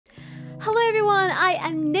I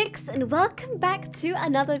am Nyx and welcome back to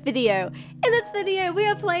another video. In this video we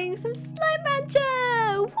are playing some Slime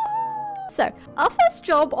Rancher! Woo! So, our first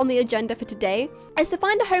job on the agenda for today is to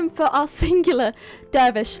find a home for our singular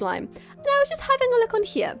Dervish Slime. And I was just having a look on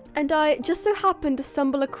here, and I just so happened to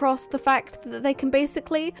stumble across the fact that they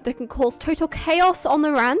can cause total chaos on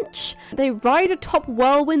the ranch. They ride atop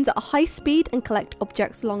whirlwinds at a high speed and collect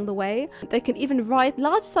objects along the way. They can even ride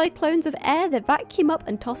large cyclones of air that vacuum up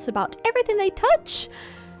and toss about everything they touch.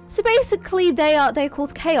 So basically they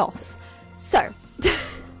cause chaos. So,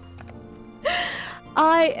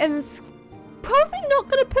 I am probably not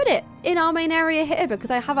going to put it in our main area here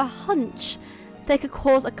because I have a hunch they could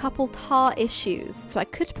cause a couple tar issues. So I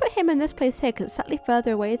could put him in this place here because it's slightly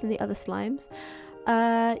further away than the other slimes.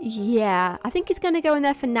 Yeah, I think he's going to go in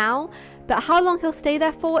there for now, but how long he'll stay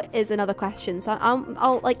there for is another question. So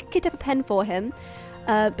I'll like get up a pen for him,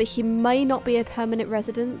 but he may not be a permanent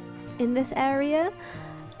resident in this area.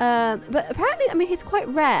 But apparently, I mean, he's quite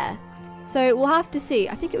rare, so we'll have to see.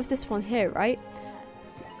 I think it was this one here, right?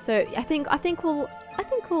 So I think we'll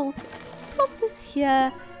pop this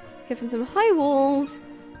here. Give him some high walls.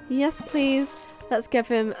 Yes, please. Let's give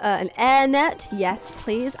him an air net. Yes,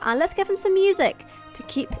 please. And let's give him some music to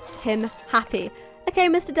keep him happy. Okay,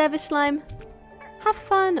 Mr. Dervish Slime. Have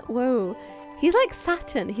fun. Whoa. He's like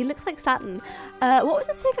Saturn. He looks like Saturn. What was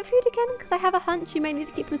his favourite food again? Because I have a hunch you may need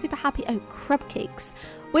to keep him super happy. Oh, crab cakes.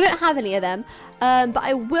 We don't have any of them. But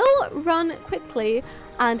I will run quickly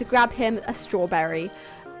and grab him a strawberry.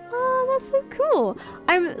 Oh, that's so cool.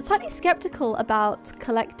 I'm slightly skeptical about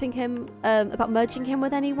collecting him, about merging him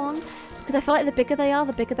with anyone, because I feel like the bigger they are,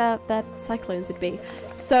 the bigger their cyclones would be.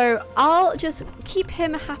 So I'll just keep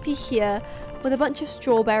him happy here with a bunch of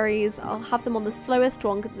strawberries. I'll have them on the slowest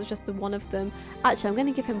one because it's just the one of them. Actually, I'm going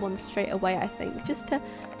to give him one straight away, I think, just to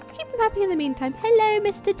keep him happy in the meantime. Hello,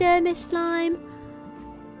 Mr. Dervish Slime.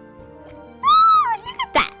 Ah, look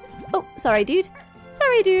at that. Oh, sorry, dude.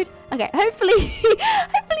 Sorry, dude. Okay, hopefully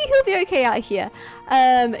he'll be okay out here.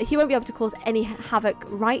 He won't be able to cause any havoc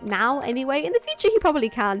right now anyway. In the future he probably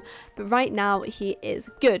can, but right now he is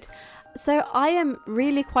good. So I am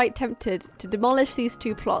really quite tempted to demolish these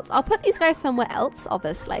two plots. I'll put these guys somewhere else,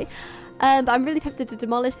 obviously. But I'm really tempted to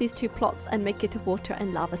demolish these two plots and make it a water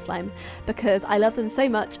and lava slime because I love them so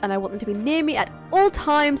much and I want them to be near me at all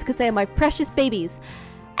times because they are my precious babies.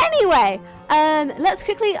 Anyway, let's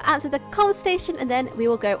quickly answer the comm station and then we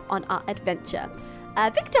will go on our adventure.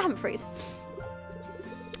 Victor Humphreys.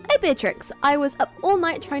 Hey Beatrix, I was up all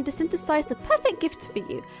night trying to synthesize the perfect gift for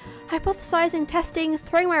you. Hypothesizing, testing,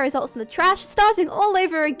 throwing my results in the trash, starting all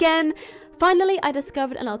over again. Finally, I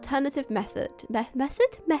discovered an alternative method.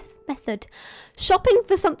 Method. Shopping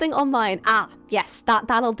for something online. Ah, yes,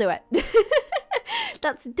 that'll do it.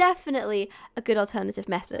 That's definitely a good alternative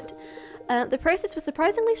method. The process was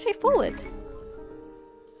surprisingly straightforward.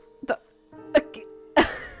 Okay.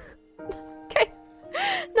 Okay.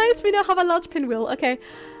 Nice, we now have a large pinwheel. Okay.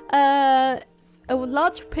 A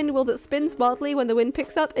large pinwheel that spins wildly when the wind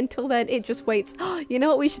picks up. Until then, it just waits. You know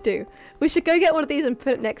what we should do? We should go get one of these and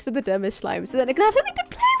put it next to the Dervish Slime so that it can have something to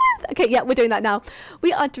play with. Okay, yeah, we're doing that now.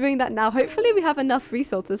 We are doing that now. Hopefully we have enough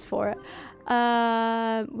resources for it.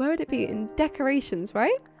 Where would it be? In decorations,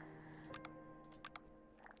 right?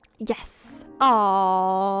 Yes.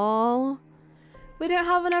 Aww. We don't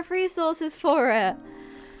have enough resources for it.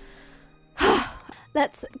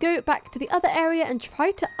 Let's go back to the other area and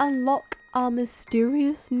try to unlock our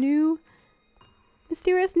mysterious new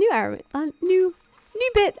area. New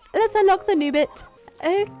bit. Let's unlock the new bit.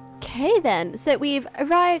 Okay then. So we've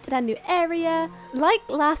arrived at our new area. Like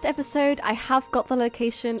last episode, I have got the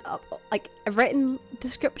location up, like a written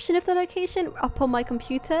description of the location up on my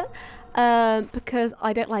computer. Because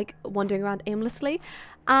I don't like wandering around aimlessly,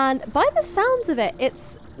 and by the sounds of it,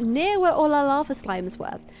 it's near where all our lava slimes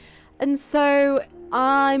were, and so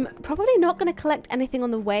I'm probably not going to collect anything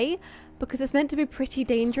on the way because it's meant to be pretty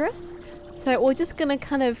dangerous. So we're just going to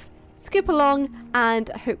kind of scoop along and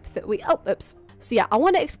hope that we oops. So yeah, I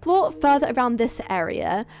want to explore further around this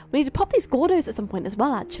area. We need to pop these GORDOs at some point as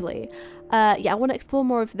well, actually. Yeah, I want to explore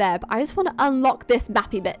more of there, but I just want to unlock this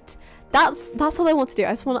mappy bit. That's what I want to do. I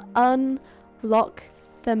just want to unlock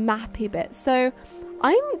the mappy bit. So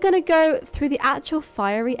I'm going to go through the actual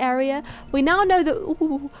fiery area. We now know that...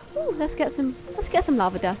 Ooh, let's get some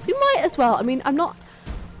lava dust. We might as well. I mean, I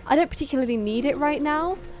don't particularly need it right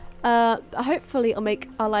now. Hopefully it'll make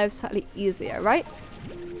our lives slightly easier, right?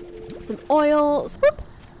 Some oil. Swoop.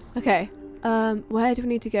 Okay. Where do we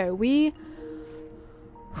need to go? We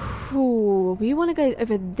want to go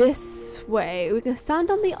over this way. We can stand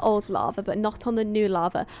on the old lava, but not on the new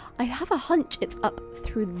lava. I have a hunch it's up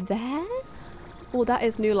through there. Oh, that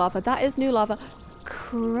is new lava. That is new lava.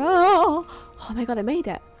 Oh my god, I made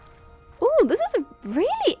it. Oh, this is a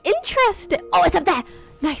really interesting. Oh, it's up there.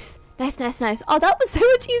 Nice. Nice, nice, nice. Oh, that was so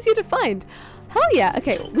much easier to find. Hell yeah.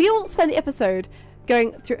 Okay, we will spend the episode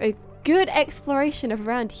going through a good exploration of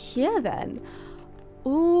around here then.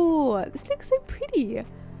 Oh, this looks so pretty.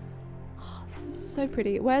 Oh, this is so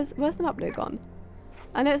pretty. Where's the map note gone?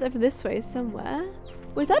 I know it's over this way somewhere.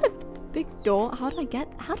 Was that a big door? How do I get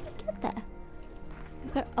there?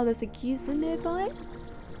 Is there, oh, there's a geyser nearby?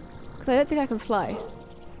 Because I don't think I can fly.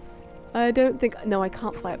 I don't think, no, I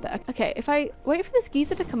can't fly up there. Okay, if I wait for this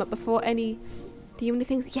geyser to come up before any demony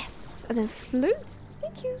things, yes, and then float.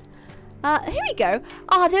 Thank you. Here we go.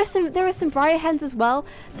 Oh, there are some briar hens as well.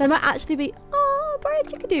 They might actually be, oh, briar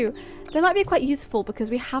chickadee. They might be quite useful because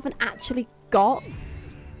we haven't actually got.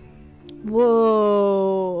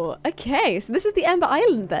 Whoa. Okay, so this is the Ember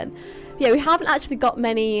Island then. Yeah, we haven't actually got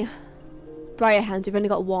many briar hens. We've only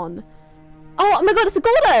got one. Oh my god, it's a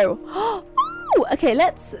GORDO. Ooh, okay,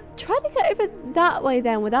 let's try to get over that way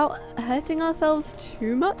then without hurting ourselves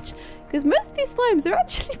too much. Because most of these slimes are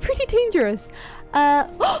actually pretty dangerous. Oh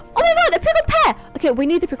my god, a pickled pear! Okay, we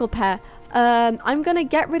need the pickled pear. I'm going to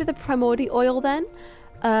get rid of the primordial oil then.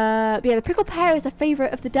 But yeah, the pickled pear is a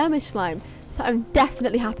favourite of the Dervish Slime. So I'm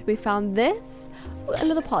definitely happy we found this. Ooh, a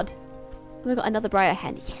little pod. Oh, we got another briar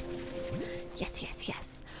hen. Yes! Yes, yes,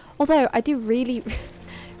 yes. Although, I do really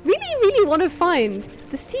want to find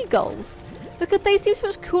the seagulls. Because they seem so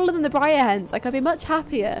much cooler than the briar hens. Like, I'd be much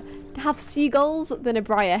happier to have seagulls than a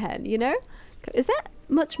briar hen, you know? Is there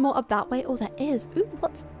much more up that way? Oh, there is. Ooh,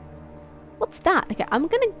 what's that? Okay, I'm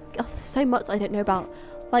gonna... Oh, there's so much I don't know about.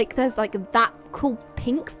 Like, there's, like, that cool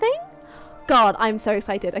pink thing? God, I'm so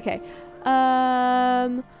excited. Okay.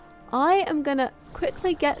 I am gonna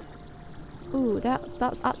quickly get... Ooh,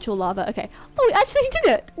 that's actual lava. Okay. Oh, we actually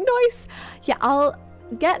did it! Nice! Yeah, I'll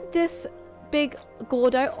get this big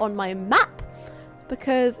GORDO on my map.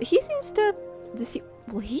 Because he seems to...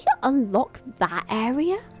 Will he unlock that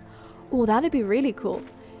area? Oh, that'd be really cool.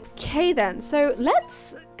 Okay then, so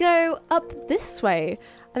let's go up this way.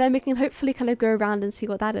 And then we can hopefully kind of go around and see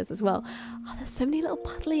what that is as well. Oh, there's so many little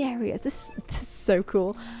puddly areas. This is so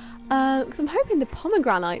cool. Because I'm hoping the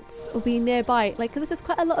pomegranates will be nearby. Like, this is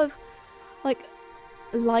quite a lot of, like,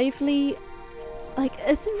 lively... Like,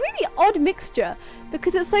 it's a really odd mixture.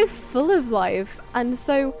 Because it's so full of life and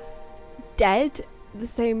so dead at the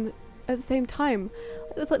same time.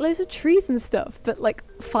 There's like loads of trees and stuff, but like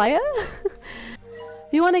fire.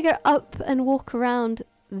 We want to go up and walk around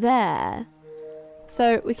there,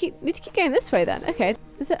 so we need to keep going this way then. Okay,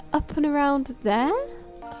 is it up and around there?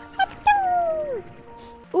 Let's go!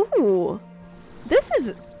 Ooh, this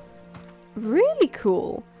is really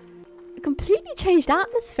cool. A completely changed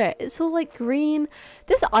atmosphere. It's all like green.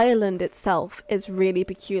 This island itself is really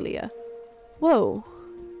peculiar. Whoa.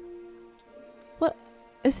 What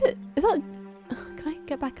is it? Is that... Can I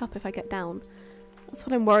get back up if I get down? That's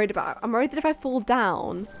what I'm worried about. I'm worried that if I fall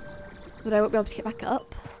down, that I won't be able to get back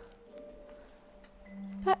up.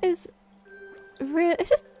 That is real. It's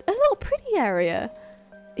just a little pretty area.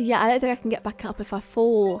 Yeah, I don't think I can get back up if I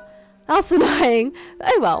fall. That's annoying.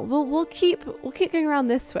 But oh well. We'll keep going around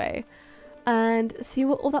this way and see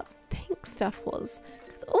what all that pink stuff was.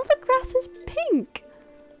 'Cause all the grass is pink.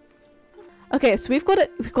 Okay, so we've got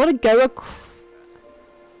to go across.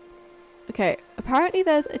 Okay, apparently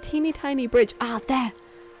there's a teeny tiny bridge. Ah, there.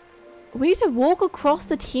 We need to walk across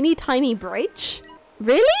the teeny tiny bridge?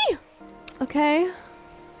 Really? Okay.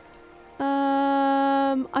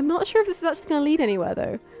 I'm not sure if this is actually going to lead anywhere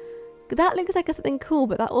though. That looks like something cool,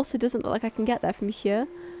 but that also doesn't look like I can get there from here.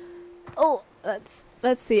 Oh, let's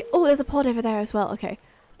see. Oh, there's a pod over there as well. Okay.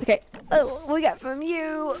 Okay. Oh, we get from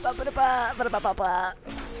you.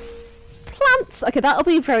 Plants! Okay, that'll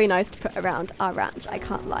be very nice to put around our ranch, I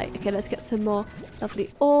can't lie. Okay, let's get some more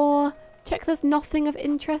lovely ore. Check there's nothing of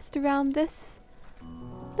interest around this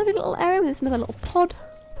lovely little area. There's another little pod.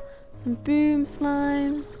 Some boom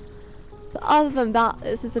slimes. But other than that,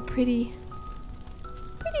 this is a pretty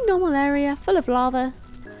normal area, full of lava.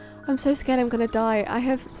 I'm so scared I'm gonna die. I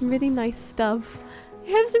have some really nice stuff.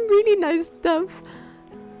 I'm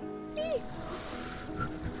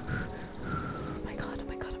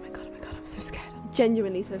so scared. I'm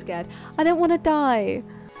genuinely so scared. I don't want to die.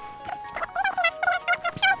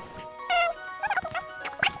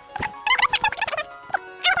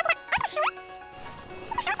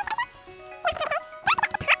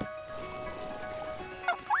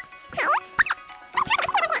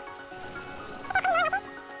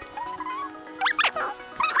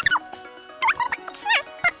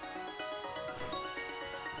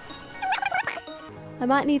 I'm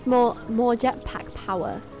might need more jetpack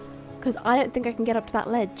power, because I don't think I can get up to that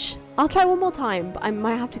ledge. I'll try one more time, but I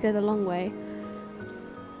might have to go the long way.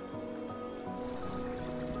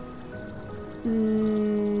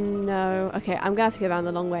 No. Okay, I'm gonna have to go down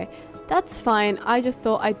the long way. That's fine. I just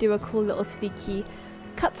thought I'd do a cool little sneaky,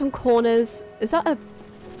 cut some corners. Is that a...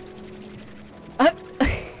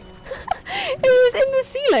 It was in the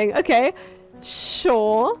ceiling. Okay,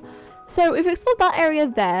 sure. So we've explored that area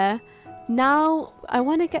there. Now I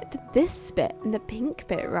want to get to this bit, and the pink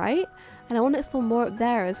bit, right? And I want to explore more up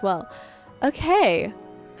there as well. Okay,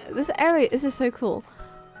 this area is just so cool.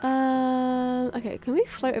 Okay, can we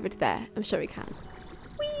float over to there? I'm sure we can.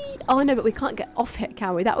 Whee! Oh no, but we can't get off it,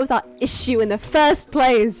 can we? That was our issue in the first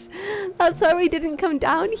place. That's why we didn't come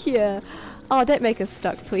down here. Oh, don't make us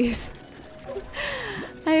stuck, please.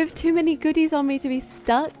 I have too many goodies on me to be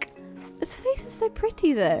stuck. This place is so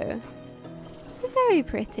pretty though. It's very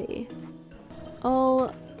pretty.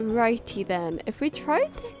 Alrighty then. If we try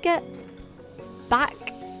to get back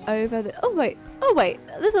over the... Oh wait,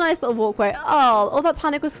 there's a nice little walkway. Oh, all that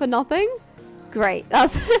panic was for nothing? Great.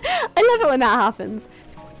 That's I love it when that happens.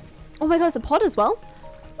 Oh my god, there's a pod as well.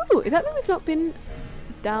 Ooh, does that mean we've not been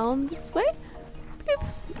down this way? Bloop.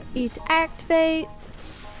 Need to activate.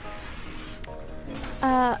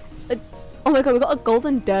 Oh my god, we've got a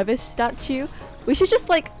golden dervish statue. We should just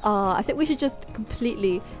like, I think we should just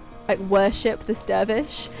completely like worship this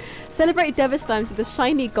dervish. Celebrate Dervish Slime with a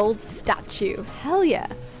shiny gold statue. Hell yeah.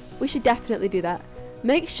 We should definitely do that.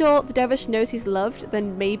 Make sure the dervish knows he's loved,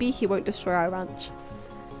 then maybe he won't destroy our ranch.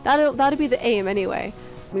 That'll be the aim anyway.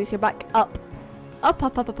 We need to go back up. Up,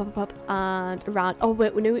 and around. Oh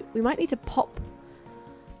wait, we might need to pop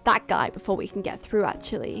that guy before we can get through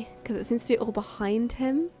actually. Because it seems to be all behind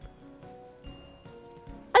him.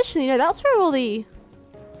 Actually, no, that's where all the...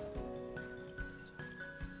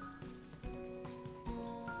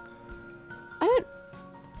 I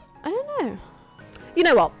don't know. You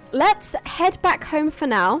know what? Let's head back home for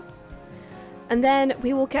now. And then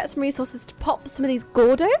we will get some resources to pop some of these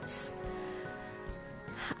Gordos.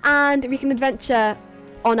 And we can adventure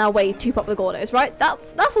on our way to pop the Gordos, right? That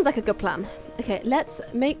sounds like a good plan. Okay, let's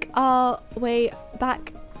make our way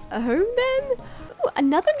back home then. Ooh,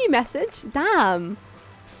 another new message. Damn.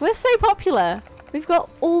 We're so popular. We've got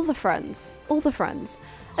all the friends. All the friends.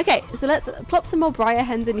 Okay, so let's plop some more briar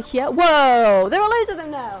hens in here. Whoa! There are loads of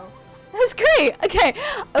them now. That's great. Okay,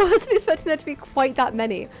 I wasn't expecting there to be quite that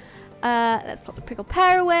many. Let's pop the prickle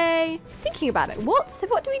pear away. Thinking about it. So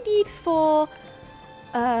what do we need for...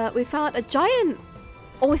 we found a giant...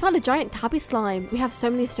 Oh, we found a giant tabby slime. We have so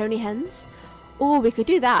many stony hens. Oh, we could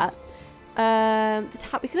do that.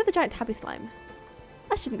 We could do the giant tabby slime.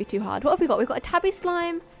 That shouldn't be too hard. What have we got? We've got a tabby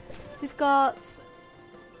slime. We've got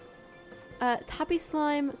tabby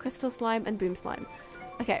slime, crystal slime, and boom slime.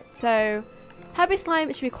 Okay, so tabby slime,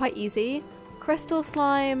 it should be quite easy. Crystal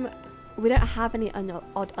slime, we don't have any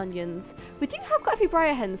odd onions. We do have quite a few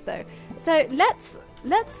briar hens though. So let's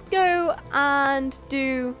go and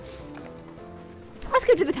do... Let's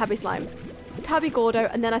go do the tabby slime. Tabby Gordo,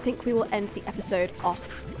 and then I think we will end the episode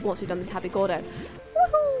off once we've done the tabby Gordo.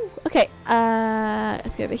 Woohoo! Okay,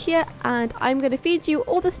 let's go over here, and I'm going to feed you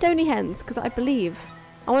all the stony hens, because I believe...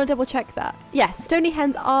 I want to double check that. Yes, stony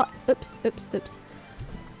hens are... Oops.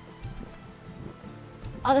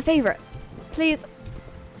 Are the favourite. Please.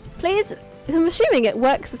 Please. I'm assuming it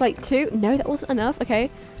works as like 2. No, that wasn't enough.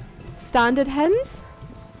 Okay. Standard hens?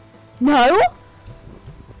 No?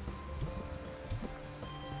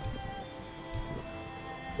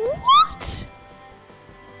 What?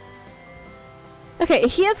 Okay,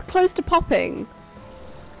 he is close to popping.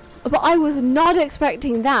 But I was not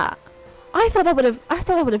expecting that. I thought I would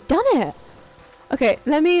have done it. Okay,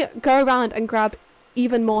 let me go around and grab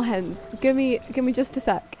even more hens. Give me just a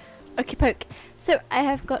sec. Okay, poke. So I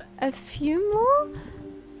have got a few more.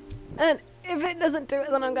 And if it doesn't do it,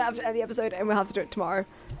 then I'm gonna have to end the episode and we'll have to do it tomorrow.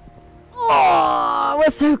 Oh, we're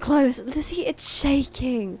so close. See, it's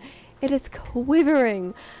shaking. It is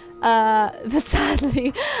quivering. But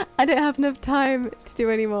sadly, I don't have enough time to do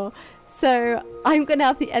any more. So I'm going to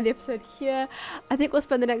have to end the episode here. I think we'll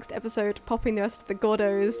spend the next episode popping the rest of the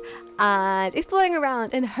Gordos and exploring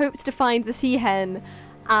around in hopes to find the sea hen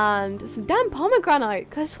and some damn pomegranate,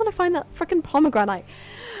 because I just want to find that freaking pomegranate.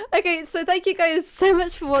 Okay, so thank you guys so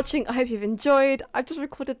much for watching. I hope you've enjoyed. I've just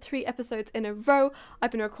recorded 3 episodes in a row.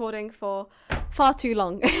 I've been recording for far too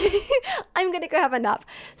long. I'm gonna go have a nap.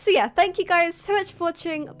 So yeah, thank you guys so much for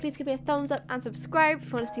watching. Please give me a thumbs up and subscribe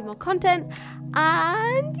if you want to see more content.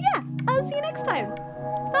 And yeah, I'll see you next time.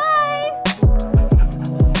 Bye!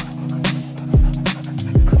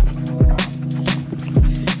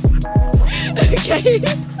 Okay.